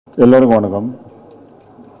எல்லோருக்கும் வணக்கம்.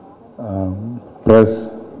 ப்ரெஸ்,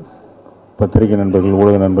 பத்திரிகை நண்பர்கள்,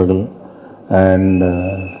 ஊடக நண்பர்கள் அண்ட்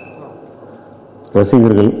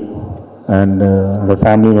ரசிகர்கள் அண்ட்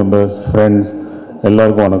ஃபேமிலி மெம்பர்ஸ், ஃப்ரெண்ட்ஸ்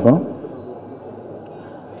எல்லாருக்கும் வணக்கம்.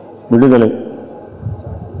 விடுதலை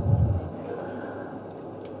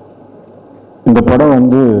இந்த படம்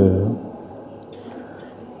வந்து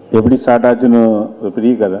எப்படி ஸ்டார்ட் ஆச்சுன்னு ஒரு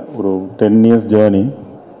பெரிய கதை. ஒரு 10 years ஜேர்னி.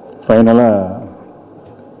 ஃபைனலாக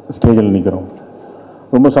ஸ்டேஜில் நிற்கிறோம்.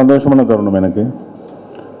 ரொம்ப சந்தோஷமான தருணம் எனக்கு.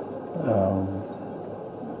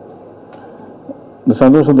 இந்த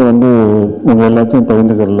சந்தோஷத்தை வந்து உங்கள் எல்லாத்தையும்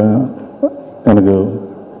பகிர்ந்துக்கிறதுல எனக்கு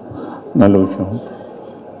நல்ல விஷயம்.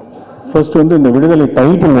 ஃபர்ஸ்ட் வந்து இந்த விடுதலை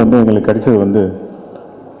டைட்டில் வந்து எங்களுக்கு கிடைச்சது வந்து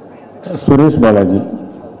சுரேஷ் பாலாஜி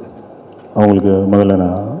அவங்களுக்கு முதல்ல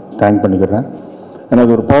நான் தேங்க் பண்ணிக்கிறேன். ஏன்னா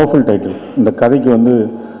அது ஒரு பவர்ஃபுல் டைட்டில். இந்த கதைக்கு வந்து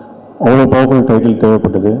அவ்வளோ பவர்ஃபுல் டைட்டில்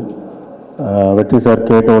தேவைப்பட்டது. வெற்றி சார்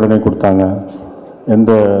கேட்ட உடனே கொடுத்தாங்க.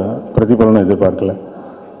 எந்த பிரதிபலனும் எதிர்பார்க்கல.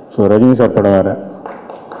 ஸோ ரஜினி சார் படம் வேறு,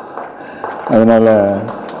 அதனால்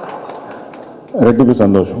ரெட்டிப்பு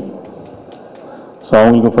சந்தோஷம். ஸோ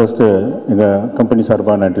அவங்களுக்கு ஃபர்ஸ்ட்டு எங்கள் கம்பெனி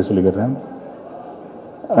சார்பாக நன்றி சொல்லிக்கிறேன்.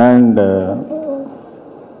 அண்ட்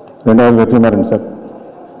ரெண்டாவது வெற்றிமாறன் சார்.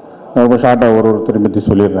 நான் ரொம்ப ஷார்ட்டாக ஒருத்தரை பற்றி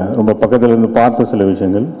சொல்லிடுறேன். ரொம்ப பக்கத்தில் இருந்து பார்த்த சில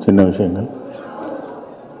விஷயங்கள், சின்ன விஷயங்கள்.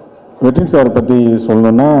 வெற்றி சார் பற்றி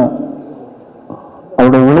சொல்லணுன்னா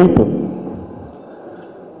அவரோட உழைப்பு.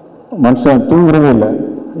 மனுஷன் தூங்குறதே இல்லை.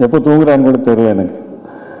 எப்போ தூங்குறான்னு கூட தெரியல எனக்கு.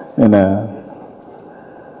 என்ன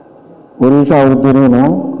ஒரு விஷயம் அவருக்கு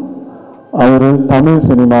தெரியணும், அவர் தமிழ்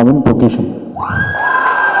சினிமாவின் பொக்கிஷம்.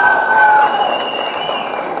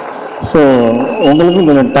 ஸோ உங்களுக்கு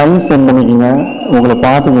கொஞ்சம் டைம் ஸ்பெண்ட் பண்ணிக்கிங்க, உங்களை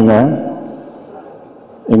பார்த்துக்குங்க.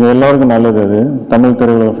 எங்கள் எல்லோருக்கும் நல்லது. அது தமிழ்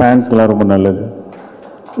திரையுலக ஃபேன்ஸ்க்கெல்லாம் ரொம்ப நல்லது.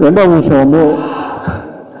 ரெண்டாவது விஷயம் வந்து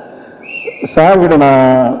சார்கிட்ட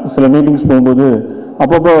நான் சில மீட்டிங்ஸ் போகும்போது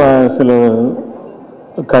அப்பப்போ சில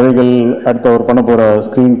கதைகள், அடுத்து அவர் பண்ண போகிற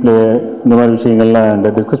ஸ்க்ரீன் பிளே, இந்த மாதிரி விஷயங்கள்லாம்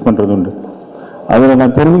டிஸ்கஸ் பண்ணுறது உண்டு. அதில்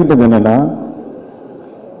நான் தெரிஞ்சுக்கிட்டது என்னென்னா,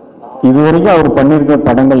 இது வரைக்கும் அவர் பண்ணியிருக்கிற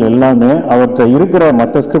படங்கள் எல்லாமே அவர்கிட்ட இருக்கிற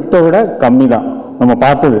மற்ற ஸ்கிரிப்டை விட கம்மி தான் நம்ம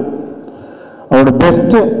பார்த்தது. அவரோட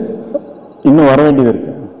பெஸ்ட்டு இன்னும் வர வேண்டியது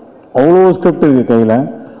இருக்குது. அவ்வளோ ஸ்கிரிப்ட் இருக்குது கையில்.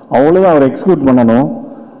 அவ்வளோ அவர் எக்ஸிக்யூட் பண்ணணும்.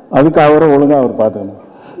 அதுக்கு அவரை ஒழுங்காக அவர் பார்த்துக்கணும்.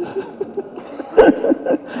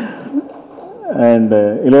 And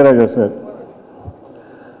Ilaiyaraaja sir.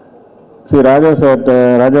 சரி,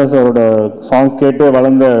 ராஜா சாரோட சாங்ஸ் கேட்டு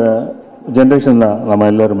வளர்ந்த ஜென்ரேஷன் தான் நம்ம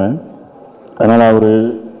எல்லோருமே. அதனால் அவர்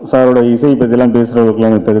சாரோட இசை பற்றிலாம்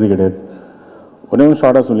பேசுகிறவங்களுக்குலாம் எனக்கு தகுதி கிடையாது. ஒரே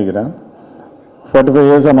ஷார்ட்டாக சொல்லிக்கிறேன். 45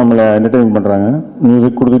 years நம்மளை என்டர்டெயின் பண்ணுறாங்க,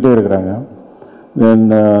 மியூசிக் கொடுத்துட்டே இருக்கிறாங்க. தென்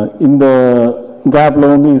இந்த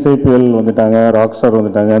கேப்பில் வந்து இசைப்பியல் வந்துட்டாங்க, ராக் ஸ்டார்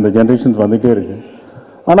வந்துட்டாங்க, இந்த ஜென்ரேஷன்ஸ் வந்துகிட்டே இருக்குது.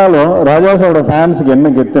 ஆனாலும் ராஜா சாரோட ஃபேன்ஸுக்கு என்ன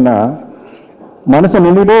கெத்துனா, மனுஷன்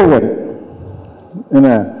நின்றுட்டே இருக்காரு. என்ன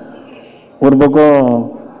ஒரு பக்கம்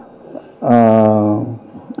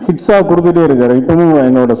ஹிட்ஸாக கொடுத்துட்டே இருக்காரு. இப்பவும்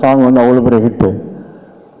எங்களோட சாங் வந்து அவ்வளோ பெரிய ஹிட்டு.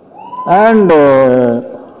 அண்ட்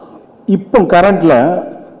இப்போ கரண்டில்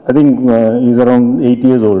I think is around 8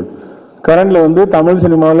 years old. கரண்டில் வந்து தமிழ்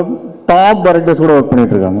சினிமாவில் டாப் டைரக்டர்ஸ் கூட ஒர்க்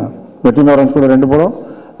பண்ணிகிட்ருக்காங்க. வெற்றிமாறன் கூட 2 படம்,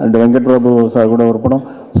 அண்ட் வெங்கட் பிரபு சார் கூட ஒரு படம்.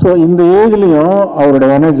 ஸோ இந்த ஏஜ்லேயும் அவரோட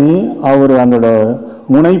எனர்ஜி, அவர் அதோட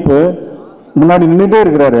முனைப்பு, முன்னாடி நின்றுட்டே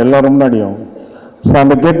இருக்கிறாரு எல்லாரும் முன்னாடியும். ஸோ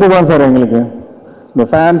அந்த கெத்து தான் சார் எங்களுக்கு, இந்த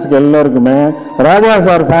ஃபேன்ஸுக்கு எல்லாருக்குமே, ராஜா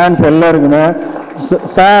சார் ஃபேன்ஸ் எல்லாருக்குமே.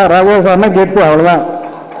 சார் ராஜா சார்னா கெத்து, அவ்வளோதான்.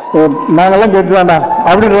 நாங்கள்லாம் கெத்து தான்டா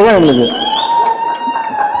அப்படின்றதான் எங்களுக்கு.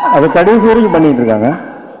 அதை கடைசி வரைக்கும் பண்ணிகிட்டு இருக்காங்க.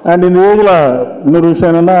 அண்ட் இந்த ஏஜில் இன்னொரு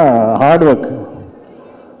விஷயம் என்னென்னா ஹார்ட் ஒர்க்.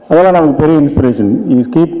 அதெல்லாம் நமக்கு பெரிய inspiration.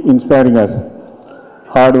 Is keep inspiring as.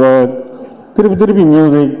 Hard work, திருப்பி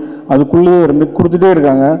மியூசிக், அதுக்குள்ளேயே இருந்து கொடுத்துட்டே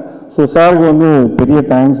இருக்காங்க. ஸோ சாருக்கு வந்து பெரிய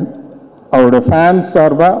தேங்க்ஸ். அவரோட ஃபேன்ஸ்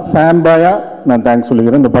சார்பாக, ஃபேன் பாயாக நான் தேங்க்ஸ்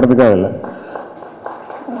சொல்லிக்கிறேன். இந்த படத்துக்காக இல்லை.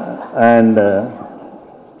 அண்ட்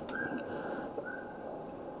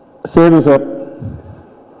சேது சார்,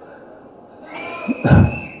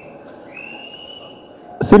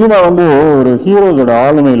 சினிமா வந்து ஒரு ஹீரோஸோட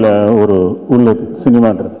ஆளுமையில் ஒரு உள்ளது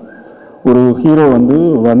சினிமான்றது. ஒரு ஹீரோ வந்து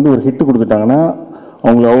ஒரு ஹிட்டு கொடுத்துட்டாங்கன்னா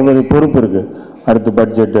அவங்களுக்கு அவ்வளோ பொறுப்பு இருக்குது. அடுத்து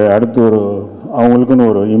பட்ஜெட்டு, அடுத்து அவங்களுக்குன்னு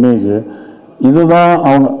ஒரு இமேஜு, இதுதான்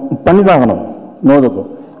அவங்க பண்ணி தாங்கணும். நோதக்கும்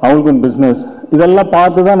அவங்களுக்குன்னு பிஸ்னஸ், இதெல்லாம்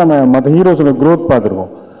பார்த்து தான் நம்ம மற்ற ஹீரோஸோட க்ரோத்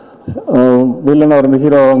பார்த்துருக்கோம். வில்லனாக இருந்து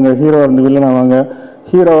ஹீரோ ஆவாங்க, ஹீரோ இருந்து வில்லன் ஆவாங்க,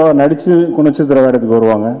 ஹீரோவாக நடித்து குணச்சித்திர வேடத்துக்கு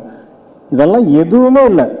வருவாங்க. இதெல்லாம் எதுவுமே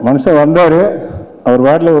இல்லை. மனுஷன் வந்தார், அவர்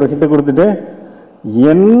வாட்டில் ஒரு ஹிட்டை கொடுத்துட்டு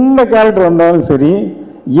எந்த கேரக்டர் வந்தாலும் சரி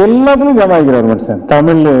எல்லாத்துலேயும் ஜமாய்க்கிறார் மனுஷன்.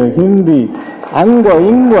 தமிழ், ஹிந்தி, அங்கே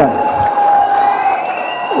இங்கே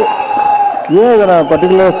ஏன் இதை நான்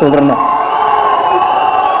பர்டிகுலராக சொல்கிறேன்னா,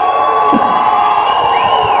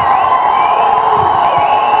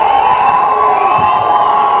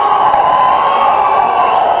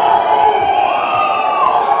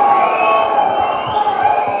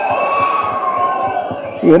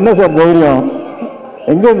 என்ன சார் தைரியம்,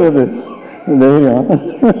 எங்கே இருந்தது தைரியம்?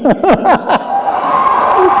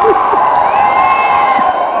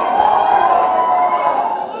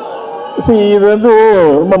 இது வந்து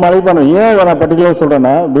ரொம்ப மலைப்பான. ஏன் இதை நான் பர்டிகுலராக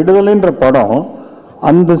சொல்கிறேன்னா, விடுதலைன்ற படம்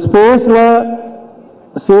அந்த ஸ்பேஸில்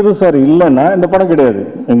சேது சார் இல்லைன்னா இந்த படம் கிடையாது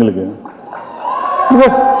எங்களுக்கு.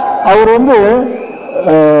 பிகாஸ் அவர் வந்து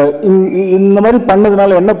இந்த மாதிரி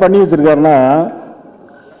பண்ணதுனால என்ன பண்ணி வச்சிருக்காருன்னா,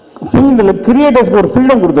 ஃபீல்டில் கிரியேட்டர்ஸ்க்கு ஒரு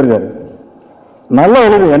ஃப்ரீடம் கொடுத்துருக்காரு. நல்லா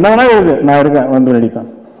எழுது, என்ன வேணா எழுது, நான் இருக்கேன், வந்து நடிப்பேன்.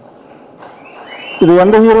 இது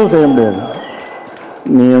எந்த ஹீரோவும் செய்ய முடியாது.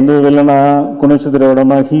 நீ வந்து வில்லனா,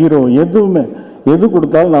 குணச்சித்திரவிடமா, ஹீரோ, எதுவுமே எது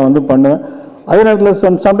கொடுத்தாலும் நான் வந்து பண்ணுவேன். அதே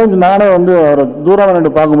நேரத்தில் சம்டைம்ஸ் நானே வந்து அவரை தூரம்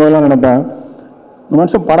நின்று பார்க்கும்போதெல்லாம் நினைப்பேன், இந்த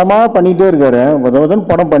மனுஷன் படமாக பண்ணிகிட்டே இருக்காரு,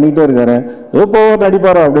 படம் பண்ணிகிட்டே இருக்காரு, எப்போ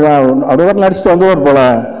நடிப்பாரோ அப்படிதான் நடிச்சுட்டு வந்துவார் போல,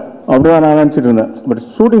 அப்படிதான் நான் நினச்சிட்டு இருந்தேன். பட்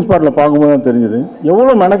ஷூட்டிங் ஸ்பாட்டில் பார்க்கும்போது தான் தெரிஞ்சுது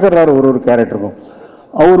எவ்வளோ மெனக்கிறாரு ஒரு கேரக்டருக்கும்.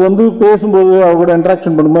 அவர் வந்து பேசும்போது அவர் கூட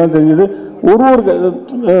இன்ட்ராக்ஷன் பண்ணும்போது தெரிஞ்சுது ஒரு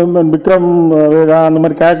விக்ரம், வேதா அந்த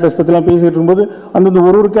மாதிரி கேரக்டர்ஸ் பற்றிலாம் பேசிகிட்டு இருக்கும்போது அந்தந்த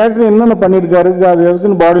ஒரு கேரக்டர் என்னென்ன பண்ணியிருக்காரு, அது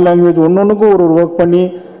எதுக்குன்னு பாடி லாங்குவேஜ் ஒன்றுக்கும் ஒரு ஒர்க் பண்ணி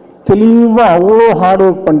தெளிவாக அவ்வளோ ஹார்ட்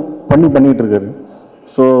ஒர்க் பண்ணிகிட்டு இருக்காரு.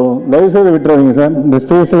 ஸோ தயவுசெய்து விட்டுறாதீங்க சார். இந்த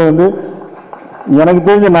ஸ்பேஸில் வந்து எனக்கு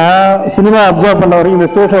தெரிஞ்ச நான் சினிமா அப்சர்வ் பண்ண வரைக்கும் இந்த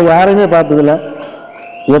ஸ்பேஸில் யாரையுமே பார்த்ததில்ல.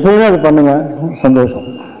 எப்பயுமே அது பண்ணுங்க, சந்தோஷம்.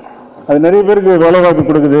 அது நிறைய பேருக்கு வேலை வாய்ப்பு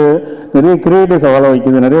கொடுக்குது, நிறைய கிரியேட்டர்ஸை வேலை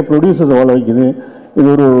வைக்குது, நிறைய ப்ரொடியூசர்ஸை வேலை வைக்குது. இது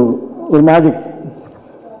ஒரு மேஜிக்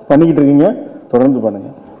பண்ணிக்கிட்டு இருக்கீங்க, தொடர்ந்து பண்ணுங்க.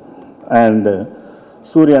 அண்டு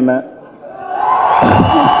சூர்யா அண்ணன்,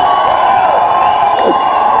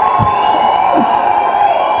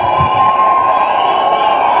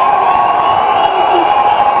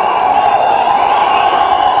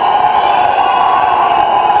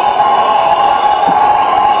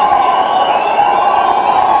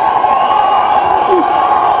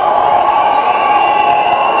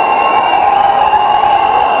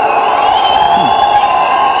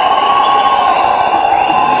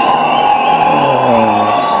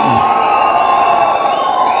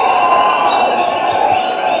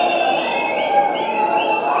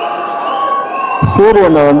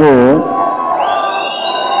 சூரியனை வந்து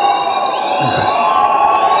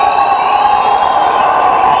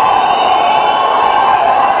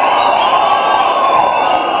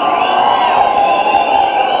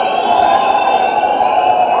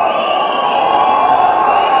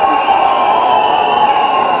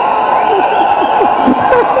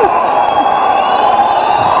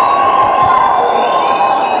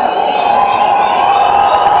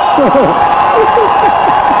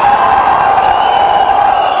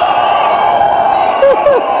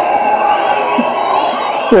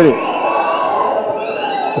சரி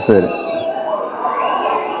சரி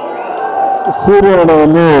சூரியனோட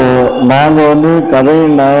வந்து நாங்கள் வந்து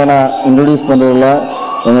கதையின் நாயனா இன்ட்ரடியூஸ் பண்ணுறதுல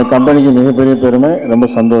எங்கள் கம்பெனிக்கு மிகப்பெரிய பெருமை, ரொம்ப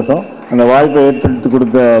சந்தோஷம். அந்த வாய்ப்பை ஏற்படுத்தி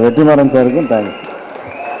கொடுத்த வெற்றிமாறன் சாருக்கும் தேங்க்ஸ்.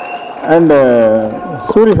 அண்டு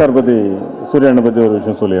சூரியனை பற்றி ஒரு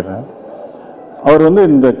விஷயம் சொல்லிடுறேன். அவர் வந்து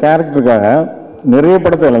இந்த கேரக்டருக்காக நிறைய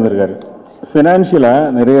படத்தை இழந்திருக்காரு, ஃபினான்ஷியலாக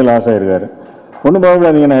நிறைய லாஸ் ஆகிருக்காரு. ஒன்றும்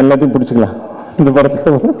பயப்படாதீங்க, நான் எல்லாத்தையும் பிடிச்சிக்கலாம் இந்த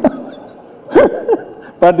படத்தை.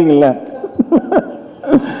 பார்த்தீங்களா?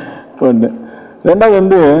 ஒன்று. ரெண்டாவது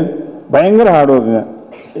வந்து பயங்கர ஹார்ட் ஒர்க்குங்க.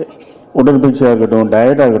 உடற்பயிற்சியாக இருக்கட்டும்,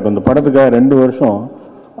 டயட்டாக இருக்கட்டும். இந்த படத்துக்காக 2 வருஷம்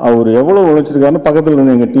அவர் எவ்வளோ உழைச்சிருக்காருன்னு பக்கத்தில்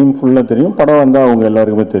இருந்து எங்கள் டீம் ஃபுல்லாக தெரியும். படம் வந்தால் அவங்க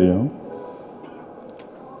எல்லாருக்குமே தெரியும்.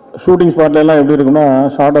 ஷூட்டிங் ஸ்பாட்ல எல்லாம் எப்படி இருக்குன்னா,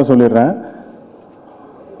 ஷார்ட்டாக சொல்லிடுறேன்,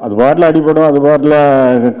 அது பாட்டில் அடிப்படும், அது பாட்டில்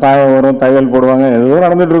காயம் வரும், தையல் போடுவாங்க, ஏதோ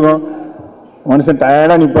நடந்துகிட்ருக்கோம். மனுஷன்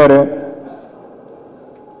டயர்டாக நிற்பார்.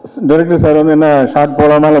 டைரக்டர் சார் வந்து என்ன ஷார்ட்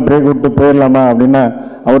போகலாமா இல்லை பிரேக் விட்டு போயிடலாமா அப்படின்னா,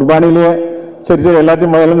 அவர் பாணியிலேயே சரி சரி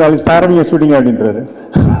எல்லாத்தையும் முதல்ல அழிச்சிட்டு ஆரம்பிங்க ஷூட்டிங் அப்படின்றாரு.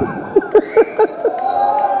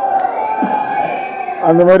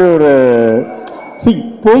 அந்த மாதிரி ஒரு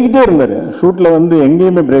போய்கிட்டே இருந்தார். ஷூட்டில் வந்து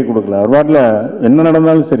எங்கேயுமே பிரேக் கொடுக்கல. அவர் பாட்டில் என்ன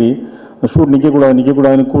நடந்தாலும் சரி, ஷூட்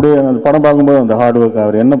நிற்கக்கூடாதுன்னு கூட அந்த படம் பார்க்கும்போது அந்த ஹார்ட் ஒர்க்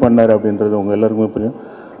அவர் என்ன பண்ணார் அப்படின்றது உங்கள் எல்லாருக்குமே புரியும்.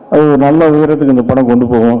 அது ஒரு நல்ல உயரத்துக்கு இந்த படம் கொண்டு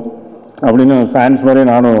போகும் அப்படின்னு ஃபேன்ஸ் மாதிரியே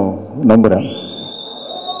நானும் நம்புகிறேன்.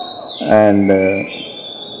 அண்டு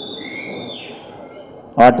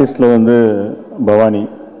ஆர்டிஸ்டில் வந்து பவானி,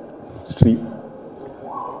 ஸ்ரீ,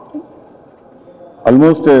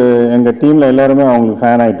 ஆல்மோஸ்ட் எங்கள் டீமில் எல்லாருமே அவங்களுக்கு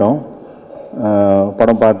ஃபேன் ஆகிட்டோம்.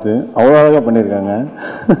 படம் பார்த்து அவ்வளோ அழகாக பண்ணியிருக்காங்க.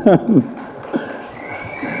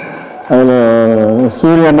 அதில்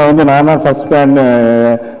சூரியனை வந்து நானா ஃபஸ்ட் ஃபேன்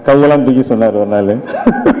கையெல்லாம் தூக்கி சொன்னார் ஒரு நாள்.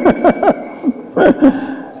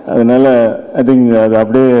 அதனால் ஐ திங்க் அது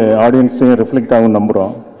அப்படியே ஆடியன்ஸ்டையும் ரிஃப்ளெக்ட் ஆகும்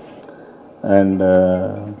நம்புகிறோம். அண்ட்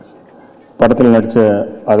படத்தில் நடித்த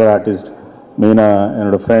அதர் ஆர்டிஸ்ட் மெயினாக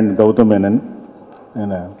என்னோடய ஃப்ரெண்ட் கௌதம் மேனன்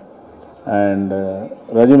என்ன அண்ட்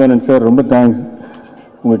ரஜி மேனன் சார், ரொம்ப தேங்க்ஸ்.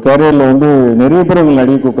 உங்கள் கேரியரில் வந்து நிறைய பேர் உங்களை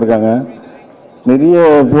நடிகை கூப்பிட்ருக்காங்க, நிறைய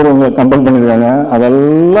பேர் உங்களை கம்பல் பண்ணியிருக்காங்க.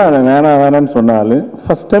 அதெல்லாம் வேணான்னு சொன்னாலும்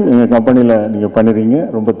ஃபஸ்ட் டைம் எங்கள் கம்பெனியில் நீங்கள் பண்ணிடுறீங்க,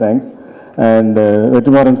 ரொம்ப தேங்க்ஸ். அண்டு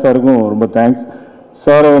வெற்றிமாறன் சாருக்கும் ரொம்ப தேங்க்ஸ்.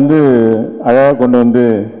 சாரை வந்து அழகாக கொண்டு வந்து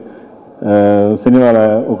சினிமாவில்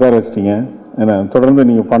உட்கார வச்சிட்டிங்க. ஏன்னா தொடர்ந்து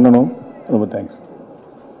நீங்கள் பண்ணணும், ரொம்ப தேங்க்ஸ்.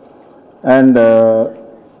 அண்ட்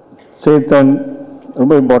சேத்தன்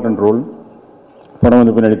ரொம்ப இம்பார்ட்டண்ட் ரோல், படம்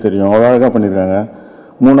வந்து பின்னாடி தெரியும், அழகாக பண்ணியிருக்காங்க.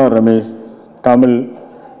 மூணார் ரமேஷ், தமிழ்,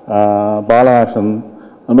 பாலஹாசன்,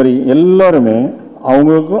 அந்த மாதிரி எல்லாருமே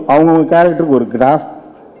அவங்களுக்கும் அவங்கவுங்க கேரக்டருக்கு ஒரு கிராஃப்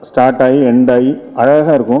ஸ்டார்ட் ஆகி எண்ட் ஆகி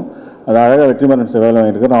அழகாக இருக்கும். அது அழகாக வெற்றிமாறன் வேலை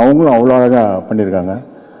வாங்கியிருக்காரு, அவங்களும் அவ்வளோ அழகாக பண்ணியிருக்காங்க.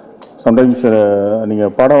 சம்டைம்ஸ்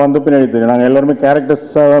நீங்கள் படம் வந்த பின்னாடி தெரியும், நாங்கள் எல்லாருமே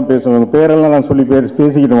கேரக்டர்ஸாக தான் பேசுவோம். பேரெல்லாம் நான் சொல்லி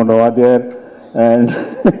பேசிக்கிட்டு மாட்டோம். வாத்தியார் அண்ட்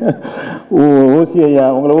ஓசி ஐயா,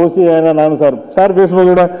 உங்களை ஓசி ஐயா தான் நானும் சார்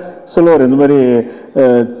பேசும்போது கூட சொல்லுவார், இந்த மாதிரி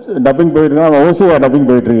டப்பிங் போயிட்டுருக்கோம், அவன் ஓசி ஐயா டப்பிங்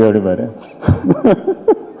போயிட்டுருக்கு அப்படிப்பாரு.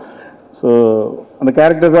 ஸோ அந்த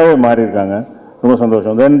கேரக்டர்ஸாகவே மாறி இருக்காங்க, ரொம்ப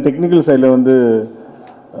சந்தோஷம். தென் டெக்னிக்கல் சைடில் வந்து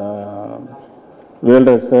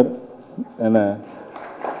வேல்ராஜ் சார் என்ன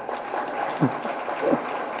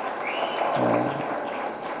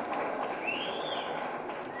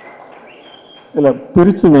இல்லை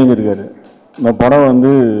பிரித்து மேய்ஞ்சிருக்காரு. இந்த படம்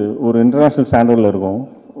வந்து ஒரு இன்டர்நேஷ்னல் ஸ்டாண்டர்டில் இருக்கும்.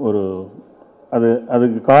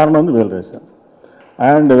 அதுக்கு காரணம் வந்து Velraj sir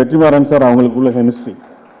and Vetrimaaran sir. அவங்களுக்குள்ள கெமிஸ்ட்ரி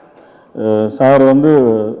சார் வந்து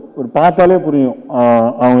ஒரு பார்த்தாலே புரியும்,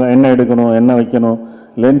 அவங்க என்ன எடுக்கணும், என்ன வைக்கணும்,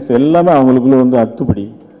 லென்ஸ் எல்லாமே அவங்களுக்குள்ள வந்து அத்துப்படி.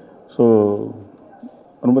 ஸோ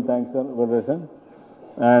ரொம்ப thanks sir Velraj sir.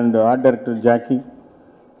 And art director Jackie,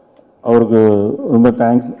 அவருக்கு ரொம்ப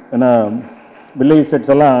தேங்க்ஸ். ஏன்னா வில்லேஜ்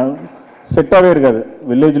செட்ஸ் எல்லாம் செட்டாகவே இருக்காது,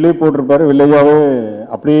 வில்லேஜ்லேயே போட்டிருப்பாரு, வில்லேஜாகவே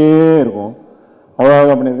அப்படியே இருக்கும்,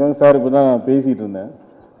 அவ்வளோ பண்ணியிருக்காங்க சார். இப்போ தான் பேசிகிட்டு இருந்தேன்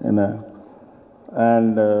என்ன.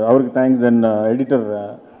 அண்ட் அவருக்கு தேங்க்ஸ். தென் எடிட்டர்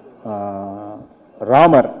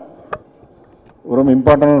ராமர், ரொம்ப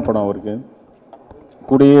இம்பார்ட்டண்டான படம் அவருக்கு,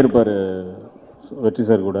 கூடயே இருப்பார் வெற்றி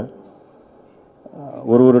சார் கூட.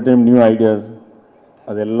 ஒரு டைம் நியூ ஐடியாஸ்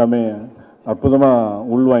அது எல்லாமே அற்புதமாக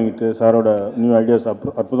உள்வாங்கிட்டு, சாரோட நியூ ஐடியாஸ்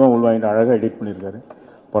அற்புதமாக உள்வாங்கிட்டு அழகாக எடிட் பண்ணியிருக்காரு,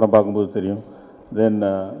 படம் பார்க்கும்போது தெரியும். தென்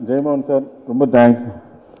ஜெயமோகன் சார், ரொம்ப தேங்க்ஸ்.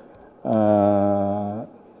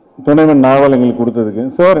 துணைவன் நாவல் எங்களுக்கு கொடுத்ததுக்கு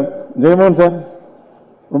சார், ஜெயமோகன் சார்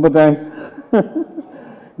ரொம்ப தேங்க்ஸ்.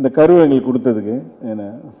 இந்த கருவை எங்களுக்கு கொடுத்ததுக்கு ஏன்னா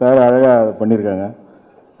சார் அழகாக பண்ணியிருக்காங்க.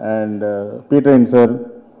 அண்ட் பீட்டரின் சார்,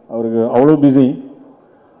 அவருக்கு அவ்வளோ பிஸி,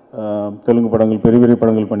 தெலுங்கு படங்கள் பெரிய பெரிய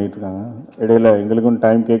படங்கள் பண்ணிகிட்ருக்காங்க. இடையில் எங்களுக்கும்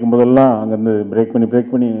டைம் கேட்கும்போதெல்லாம் அங்கேருந்து பிரேக்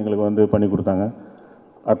பண்ணி எங்களுக்கு வந்து பண்ணி கொடுத்தாங்க,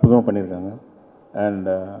 அற்புதமாக பண்ணியிருக்காங்க. And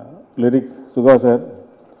lyrics Suga sir,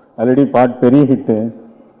 already பாட் பெரிய ஹிட்டு.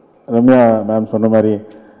 ரம்யா மேம் சொன்ன மாதிரி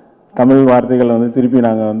தமிழ் வார்த்தைகள் வந்து திருப்பி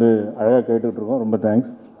நாங்கள் வந்து அழகாக கேட்டுட்ருக்கோம், ரொம்ப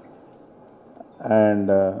thanks.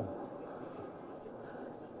 And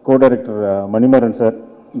co director Manimaran sir,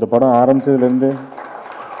 இந்த படம் ஆரம்பித்ததுலேருந்து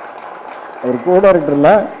அவர் கோ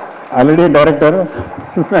டைரக்டரில் ஆல்ரெடி டைரக்டர்.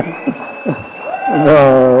 இந்த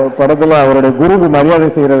படத்தில் அவருடைய குருக்கு மரியாதை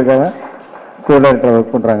செய்கிறதுக்காக கோ டைரக்டர்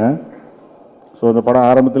ஒர்க் பண்ணுறாங்க. ஸோ இந்த படம்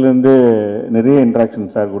ஆரம்பத்துலேருந்து நிறைய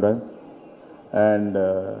இன்ட்ராக்ஷன் சார் கூட. அண்ட்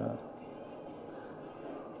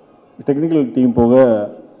டெக்னிக்கல் டீம் போக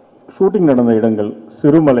ஷூட்டிங் நடந்த இடங்கள்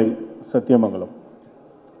சிறுமலை, சத்தியமங்கலம்,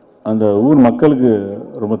 அந்த ஊர் மக்களுக்கு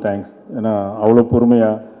ரொம்ப தேங்க்ஸ். ஏன்னா அவ்வளோ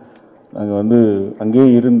பொறுமையாக நாங்கள் வந்து அங்கேயே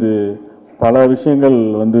இருந்து பல விஷயங்கள்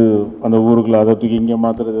வந்து அந்த ஊருக்குள்ள அதை தூக்கி இங்கே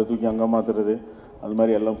மாற்றுறது, தூக்கி அங்கே மாற்றுறது, அது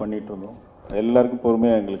மாதிரி எல்லாம் பண்ணிகிட்டு இருந்தோம். எல்லாருக்கும்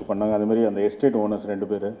பொறுமையாக எங்களுக்கு பண்ணாங்க. அதுமாதிரி அந்த எஸ்டேட் ஓனர்ஸ் 2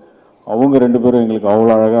 பேர், அவங்க 2 பேரும் எங்களுக்கு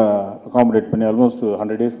அவ்வளோ அழகாக அகாமடேட் பண்ணி ஆல்மோஸ்ட்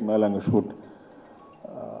 100 டேஸ்க்கு மேலே அங்கே ஷூட்.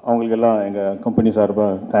 அவங்களுக்கெல்லாம் எங்கள் கம்பெனி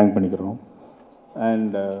சார்பாக தேங்க் பண்ணிக்கிறோம்.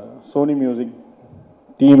 அண்ட் சோனி மியூசிக்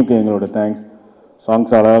டீமுக்கு எங்களோட தேங்க்ஸ்.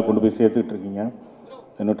 சாங்ஸ் அழகாக கொண்டு போய் சேர்த்துட்ருக்கீங்க,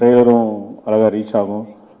 இன்னும் ட்ரெய்லரும் அழகாக ரீச் ஆகும்.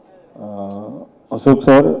 அசோக்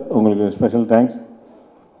சார், உங்களுக்கு ஸ்பெஷல் தேங்க்ஸ்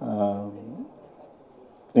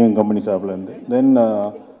எங்கள் company சார்பிலேருந்து. Then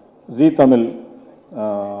G Tamil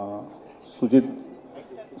Sujith,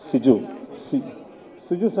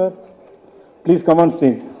 சிஜு sir, please come on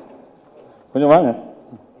stage, கொஞ்சம் வாங்க.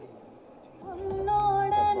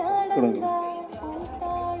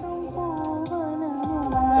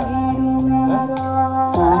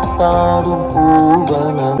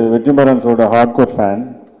 வெற்றிமாறன் சாரோட ஹார்ட்கோர் ஃபேன்.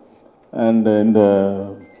 அண்ட் இந்த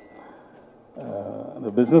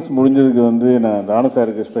இந்த பிஸ்னஸ் முடிஞ்சதுக்கு வந்து நான் தானு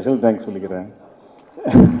சாருக்கு ஸ்பெஷல் தேங்க்ஸ் சொல்லிக்கிறேன்.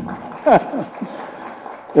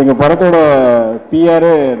 எங்கள் படத்தோட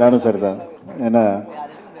பிஆரே தானு சார் தான். ஏன்னா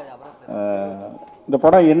இந்த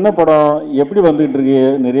படம் என்ன படம் எப்படி வந்துகிட்டு இருக்கு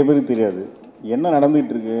நிறைய பேருக்கு தெரியாது, என்ன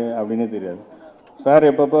நடந்துகிட்டு இருக்கு அப்படின்னே தெரியாது. சார்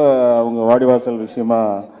எப்பப்போ அவங்க வாடிவாசல் விஷயமா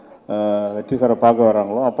வெற்றி சாரை பார்க்க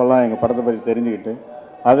வராங்களோ அப்போல்லாம் எங்கள் படத்தை பற்றி தெரிஞ்சுக்கிட்டு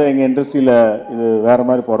அதை எங்கள் இண்டஸ்ட்ரியில் இது வேறு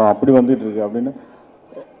மாதிரி படம் அப்படி வந்துகிட்டு இருக்கு அப்படின்னு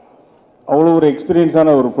அவ்வளோ ஒரு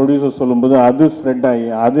எக்ஸ்பீரியன்ஸான ஒரு ப்ரொடியூசர் சொல்லும்போது அது ஸ்ப்ரெட் ஆகி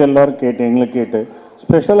அது எல்லோரும் கேட்டு எங்களை கேட்டு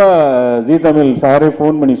ஸ்பெஷலாக ஜீ தமிழ் சாரே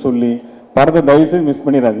ஃபோன் பண்ணி சொல்லி படத்தை தயவுசெய்து மிஸ்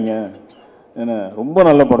பண்ணிடாதீங்க, ஏன்னா ரொம்ப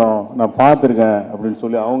நல்ல படம் நான் பார்த்துருக்கேன் அப்படின்னு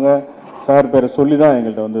சொல்லி அவங்க சார் பேரை சொல்லி தான்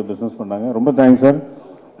எங்கள்கிட்ட வந்து பிஸ்னஸ் பண்ணாங்க. ரொம்ப தேங்க்ஸ் சார்.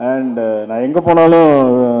 அண்டு நான் எங்கே போனாலும்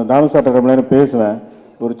தானு சார்ட்ட ரொம்ப நேரம் பேசுவேன்.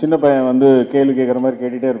 ஒரு சின்ன பையன் வந்து கேள்வி கேட்குற மாதிரி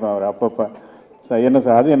கேட்டுகிட்டே இருப்பேன் அவர் அப்பப்போ. சார் என்ன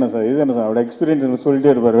சார் அது என்ன சார் இது என்ன சார் அவரோட எக்ஸ்பீரியன்ஸ் எனக்கு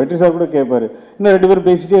சொல்லிகிட்டே இருப்பார். வெற்றி சார் கூட கேட்பார், இன்னும் 2 பேரும்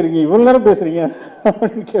பேசிகிட்டே இருக்கீங்க இவ்வளோ நேரம் பேசுகிறீங்க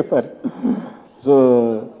அப்படின்னு கேட்பார். ஸோ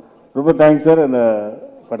ரொம்ப தேங்க்ஸ் சார் அந்த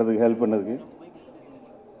படத்துக்கு ஹெல்ப் பண்ணதுக்கு.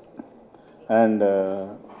 அண்ட்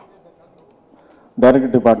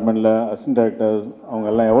டைரக்டர் டிபார்ட்மெண்ட்டில் அசிஸ்டன்ட் டைரக்டர்ஸ் அவங்க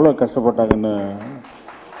எல்லாம் எவ்வளோ கஷ்டப்பட்டாங்கன்னு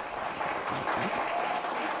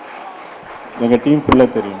எங்கள் டீம்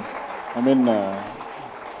ஃபுல்லாக தெரியும். ஐ மீன்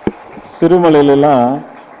சிறுமலையிலலாம்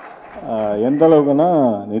எந்த அளவுக்குன்னா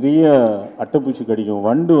நிறைய அட்டைப்பூச்சி கடிக்கும்,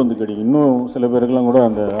 வண்டு வந்து கடிக்கும், இன்னும் சில பேருக்கெல்லாம் கூட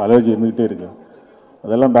அந்த அலர்ஜி இருந்துக்கிட்டே இருக்குது.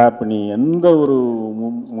 அதெல்லாம் பேக் பண்ணி எந்த ஒரு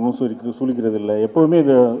சுழிக்கிறது இல்லை. எப்போவுமே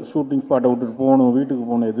இந்த ஷூட்டிங் ஸ்பாட்டை விட்டுட்டு போகணும் வீட்டுக்கு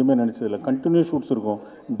போகணும் எதுவுமே நினச்சதில்லை. கண்டினியூஸ் ஷூட்ஸ் இருக்கும்,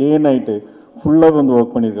 டே நைட்டு ஃபுல்லாக வந்து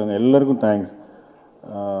ஒர்க் பண்ணியிருக்காங்க. எல்லாருக்கும் தேங்க்ஸ்.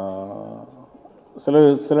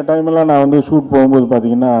 சில டைமெல்லாம் நான் வந்து ஷூட் போகும்போது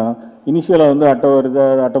பார்த்தீங்கன்னா இனிஷியலாக வந்து அட்டை வருது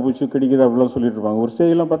அட்டைப்பூச்சி கடிக்குது அப்படிலாம் சொல்லிட்டு இருப்பாங்க. ஒரு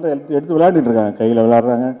ஸ்டேஜெலாம் பார்த்தா எடுத்து விளையாடிட்டு இருக்காங்க, கையில்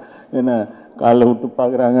விளையாடுறாங்க, என்ன காலில் விட்டு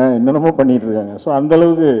பார்க்குறாங்க, என்னென்னமோ பண்ணிகிட்டு இருக்காங்க. ஸோ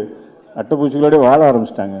அந்தளவுக்கு அட்டைப்பூச்சிகளோடய வாழ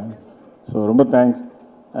ஆரம்பிச்சிட்டாங்க. ஸோ ரொம்ப thanks.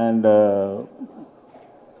 And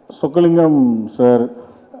Chockalingam sir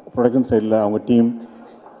production சைடில் அவங்க டீம்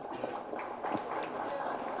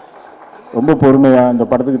ரொம்ப பொறுமையாக இந்த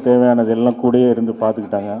படத்துக்கு தேவையானது எல்லாம் கூடயே இருந்து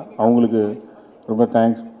பார்த்துக்கிட்டாங்க, அவங்களுக்கு ரொம்ப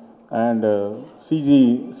தேங்க்ஸ். அண்டு சிஜி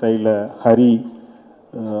சைடில் ஹரி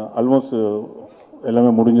ஆல்மோஸ்ட்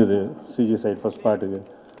எல்லாமே முடிஞ்சது. சிஜி சைட் ஃபஸ்ட் பார்ட்டுக்கு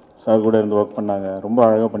சார் கூட இருந்து ஒர்க் பண்ணாங்க, ரொம்ப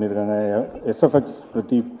அழகாக பண்ணியிருக்காங்க. எஸ்எஃப்எக்ஸ்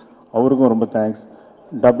பிரதீப் அவருக்கும் ரொம்ப தேங்க்ஸ்.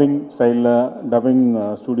 டப்பிங் சைடில் டப்பிங்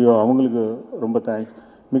ஸ்டுடியோ அவங்களுக்கு ரொம்ப தேங்க்ஸ்.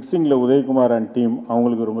 மிக்சிங்கில் உதயகுமார் அண்ட் டீம்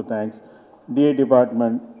அவங்களுக்கு ரொம்ப தேங்க்ஸ். டிஏ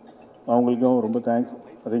டிபார்ட்மெண்ட் அவங்களுக்கும் ரொம்ப தேங்க்ஸ்.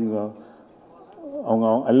 ஐ திங்க் அவங்க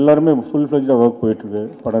எல்லாருமே ஃபுல் ஃப்ளெஜ்டாக ஒர்க் போயிட்டுருக்கு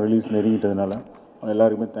படம் ரிலீஸ் நெருங்கிட்டதுனால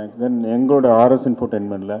எல்லாருக்குமே தேங்க்ஸ். தென் எங்களோட ஆர்எஸ்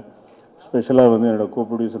இன்ஃபோடெயின்மெண்ட்டில் ஸ்பெஷலாக வந்து என்னோடய கோ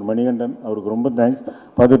ப்ரொடியூசர் மணிகண்டன் அவருக்கு ரொம்ப தேங்க்ஸ்.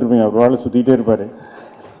 பார்த்துட்டு இருப்பீங்க அவர் வார்டில் சுற்றிகிட்டே இருப்பார்,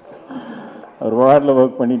 அவர் வார்டில்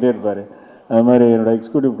ஒர்க் பண்ணிகிட்டே இருப்பார். அது மாதிரி என்னோடய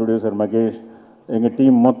எக்ஸிக்யூட்டிவ் ப்ரொடியூசர் மகேஷ், எங்கள்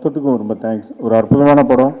டீம் மொத்தத்துக்கும் ரொம்ப தேங்க்ஸ். ஒரு அற்புதமான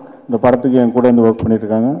படம், இந்த படத்துக்கு என் கூட வந்து ஒர்க்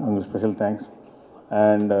பண்ணியிருக்காங்க, அவங்க special thanks.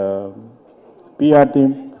 And PR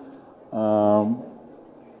team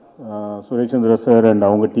சுரேஷ்சந்திர sir and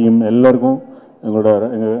அவங்க டீம் எல்லாருக்கும்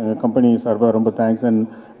எங்கள் கம்பெனி சார்பாக ரொம்ப thanks. And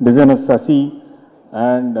designer Sasi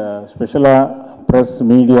and ஸ்பெஷலாக ப்ரெஸ்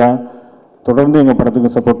மீடியா தொடர்ந்து எங்கள்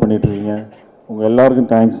படத்துக்கு சப்போர்ட் பண்ணிகிட்ருக்கீங்க, உங்கள் எல்லாருக்கும்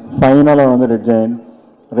தேங்க்ஸ். ஃபைனலாக வந்து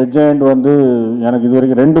ரெட் ஜெயண்ட் வந்து எனக்கு இது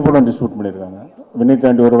வரைக்கும் 2 படம் ஷூட் பண்ணியிருக்காங்க. வினித்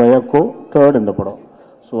ஆண்டி ஒரு வயக்கோ, 3rd இந்த படம்.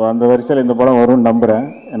 ஸோ அந்த வரிசையில் இந்த படம் வரும்னு நம்புகிறேன்,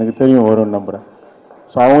 எனக்கு தெரியும் வரும்னு நம்புகிறேன்.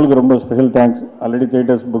 ஸோ அவங்களுக்கு ரொம்ப special thanks. Already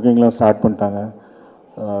theatres புக்கிங்லாம் start பண்ணிட்டாங்க.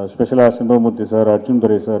 ஸ்பெஷலாக சிந்தமூர்த்தி சார், அர்ஜுன்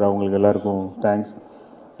துரை சார் அவங்களுக்கு எல்லாருக்கும் தேங்க்ஸ்.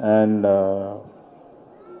 அண்ட்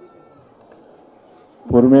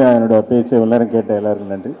பொறுமையாக என்னோடய பேச்சை எல்லாரும் கேட்ட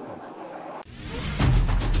எல்லாருக்கும் நன்றி.